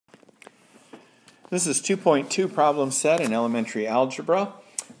This is 2.2 problem set in elementary algebra.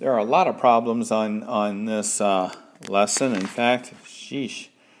 There are a lot of problems on this lesson. In fact, sheesh,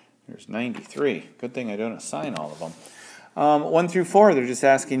 there's 93. Good thing I don't assign all of them. 1 through 4, they're just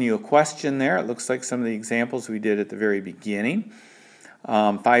asking you a question there. It looks like some of the examples we did at the very beginning.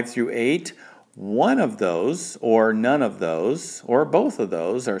 5 through 8, one of those, or none of those, or both of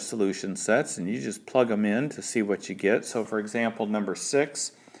those are solution sets, and you just plug them in to see what you get. So for example, number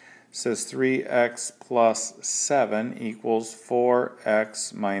 6 says 3x plus 7 equals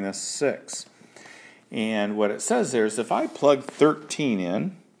 4x minus 6. And what it says there is if I plug 13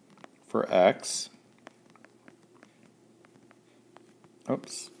 in for x,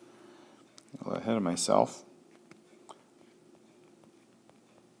 oops, a little ahead of myself.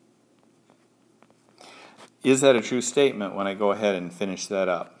 Is that a true statement when I go ahead and finish that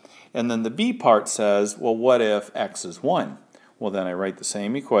up? And then the B part says, well, what if x is 1? Well, then I write the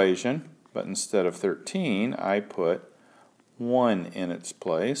same equation, but instead of 13, I put 1 in its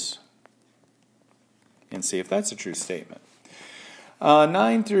place and see if that's a true statement.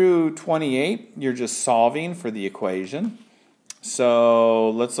 9 through 28, you're just solving for the equation.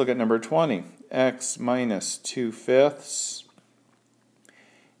 So let's look at number 20. X minus 2/5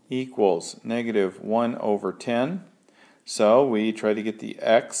 equals negative 1 over 10. So we try to get the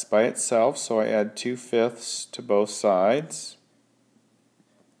x by itself, so I add 2/5 to both sides.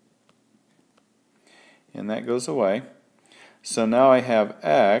 And that goes away. So now I have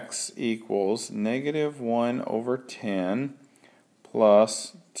x equals negative 1 over 10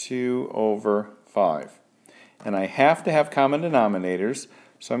 plus 2 over 5. And I have to have common denominators,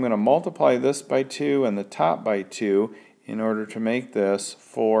 so I'm going to multiply this by 2 and the top by 2 in order to make this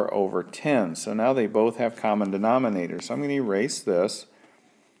 4 over 10. So now they both have common denominators. So I'm going to erase this,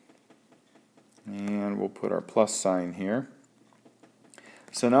 and we'll put our plus sign here.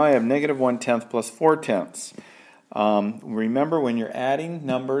 So now I have negative 1/10 plus 4/10. Remember, when you're adding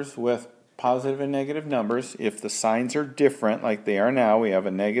numbers with positive and negative numbers, if the signs are different, like they are now, we have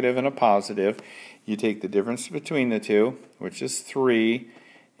a negative and a positive, you take the difference between the two, which is 3,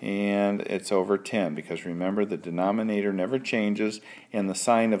 and it's over 10, because remember, the denominator never changes, and the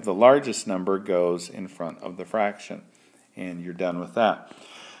sign of the largest number goes in front of the fraction. And you're done with that.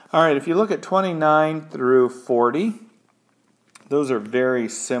 All right, if you look at 29 through 40, those are very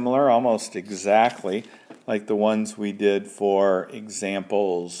similar, almost exactly like the ones we did for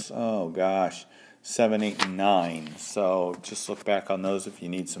examples, 7, 8, and 9. So just look back on those if you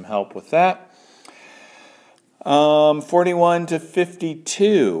need some help with that. 41 to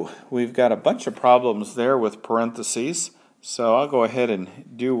 52, we've got a bunch of problems there with parentheses. So I'll go ahead and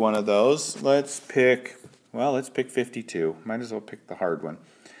do one of those. Let's pick 52. Might as well pick the hard one.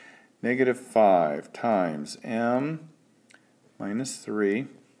 Negative 5 times m minus 3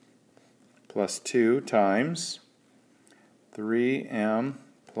 plus 2 times 3m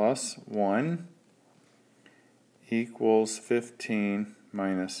plus 1 equals 15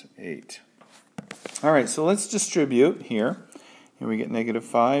 minus 8. All right, so let's distribute here. And we get negative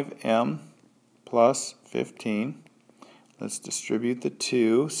 5m plus 15. Let's distribute the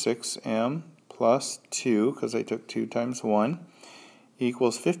 2, 6m plus 2, because I took 2 times 1,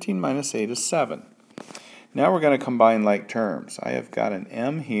 equals 15 minus 8 is 7. Now we're going to combine like terms. I have got an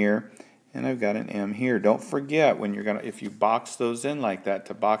m here, and I've got an m here. Don't forget, when you're if you box those in like that,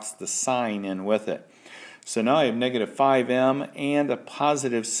 to box the sign in with it. So now I have negative 5m and a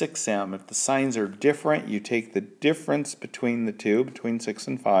positive 6m. If the signs are different, you take the difference between the two, between 6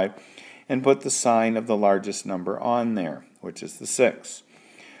 and 5, and put the sign of the largest number on there, which is the 6.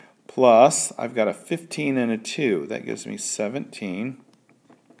 Plus, I've got a 15 and a 2. That gives me 17.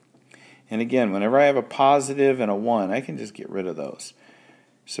 And again, whenever I have a positive and a 1, I can just get rid of those.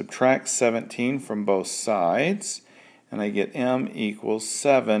 Subtract 17 from both sides, and I get m equals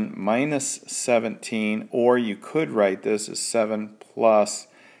 7 minus 17, or you could write this as 7 plus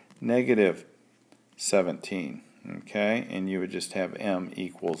negative 17. Okay, and you would just have m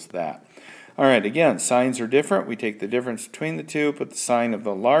equals that. All right, again, signs are different. We take the difference between the two, put the sign of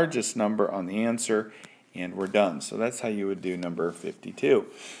the largest number on the answer, and we're done. So that's how you would do number 52.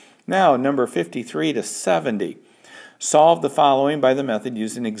 Now, number 53 to 70. Solve the following by the method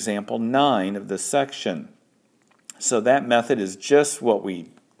used in example 9 of this section. So that method is just what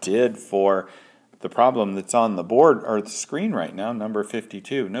we did for the problem that's on the board or the screen right now, number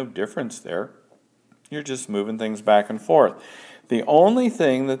 52. No difference there. You're just moving things back and forth. The only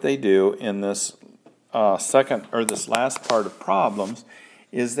thing that they do in this this last part of problems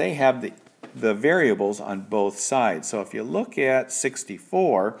is they have the variables on both sides. So if you look at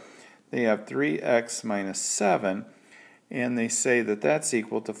 64, they have 3x minus 7, and they say that that's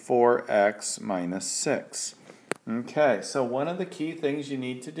equal to 4x minus 6. Okay, so one of the key things you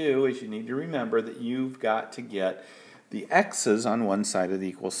need to do is you need to remember that you've got to get the x's on one side of the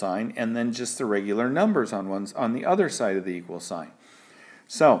equal sign and then just the regular numbers on the other side of the equal sign.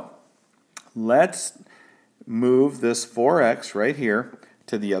 So let's move this 4x right here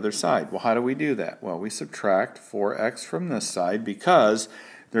to the other side. Well, how do we do that? Well, we subtract 4x from this side because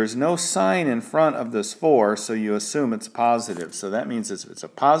there's no sign in front of this 4, so you assume it's positive. So that means if it's a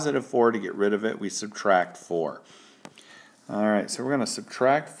positive 4, to get rid of it, we subtract 4. All right, so we're going to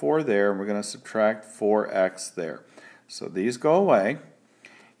subtract 4 there, and we're going to subtract 4x there. So these go away,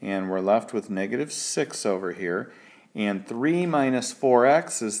 and we're left with negative 6 over here. And 3 minus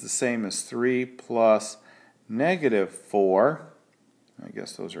 4x is the same as 3 plus negative 4. I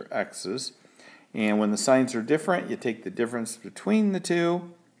guess those are x's. And when the signs are different, you take the difference between the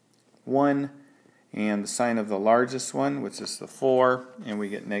two, 1, and the sign of the largest one, which is the 4, and we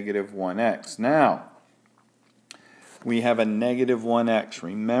get negative 1x. Now, we have a negative 1x.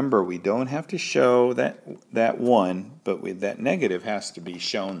 Remember, we don't have to show that 1, but that negative has to be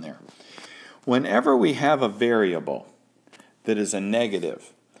shown there. Whenever we have a variable that is a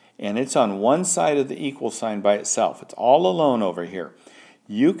negative, and it's on one side of the equal sign by itself, it's all alone over here,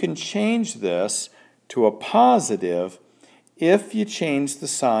 you can change this to a positive if you change the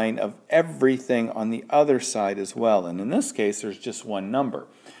sign of everything on the other side as well. And in this case, there's just one number.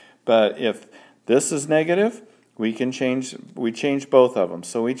 But if this is negative, we change both of them.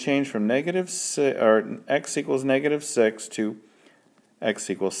 So we change from x equals negative 6 to x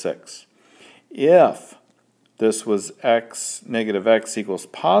equals 6. If this was negative x equals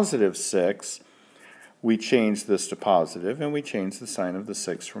positive 6, we change this to positive, and we change the sign of the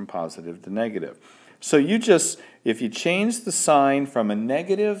 6 from positive to negative. So if you change the sign from a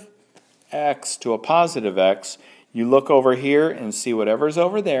negative x to a positive x, you look over here and see whatever's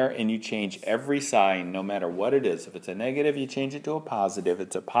over there, and you change every sign, no matter what it is. If it's a negative, you change it to a positive. If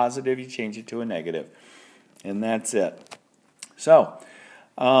it's a positive, you change it to a negative. And that's it. So,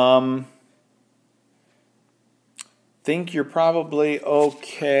 think you're probably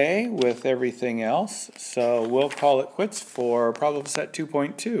okay with everything else, so we'll call it quits for problem set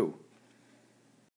 2.2.